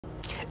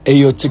Hey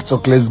Yo Tik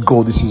Tok, let's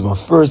go. This is my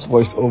first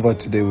voiceover.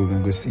 Today we're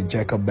gonna go see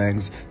Jacob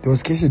Banks. There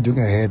was Casey doing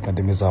her hair,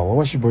 Madam Mesa. Why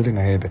was she boiling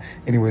her hair?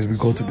 Anyways, we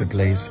go to the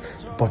place.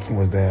 The parking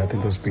was there. I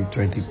think it was paid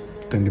 20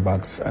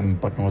 bucks and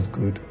parking was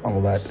good,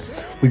 all that.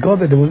 We got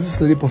there. There was this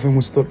lady perfume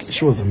with Stokey.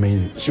 She was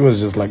amazing. She was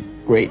just like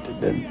great.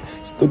 And then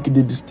Stokey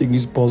did this thing,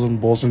 he's balls on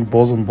balls and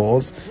balls on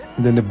balls.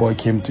 And then the boy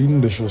came to,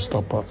 the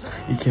showstopper.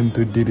 He came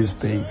to, did his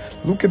thing.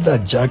 Look at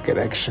that jacket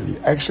actually.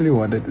 I actually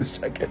wanted this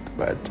jacket,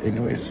 but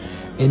anyways,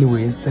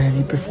 then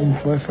he performed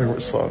my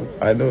favorite song.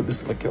 I know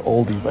this is like an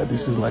oldie, but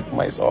this is like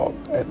my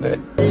song. And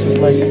then just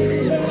like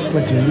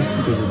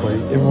listen to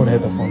everybody. Everyone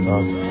had their phones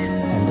out.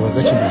 And there was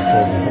actually this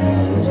boy, his name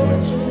was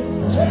Lesbian.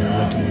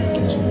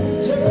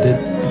 But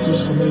it was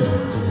just amazing.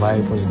 The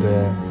vibe was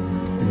there,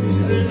 the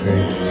music was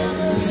great,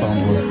 the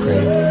sound was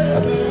great.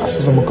 I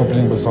saw someone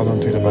complaining about the sound on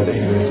Twitter, but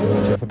anyways, we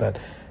went here for that.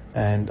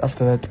 And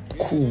after that,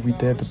 cool, we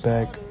did the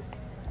back,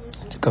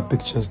 took our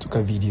pictures, took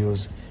our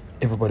videos,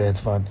 everybody had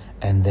fun.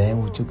 And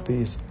then we took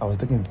this, I was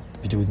taking a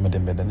video with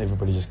Madame, and then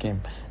everybody just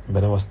came,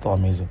 but that was still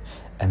amazing.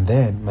 And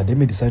then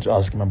Madame decided to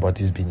ask him about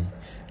his beanie.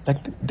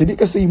 Like the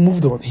nigga say he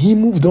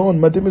moved on.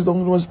 Madame is the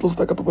only one still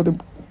stuck up about him.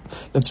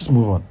 Let's just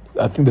move on.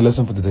 I think the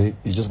lesson for today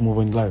is just move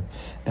on in life.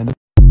 And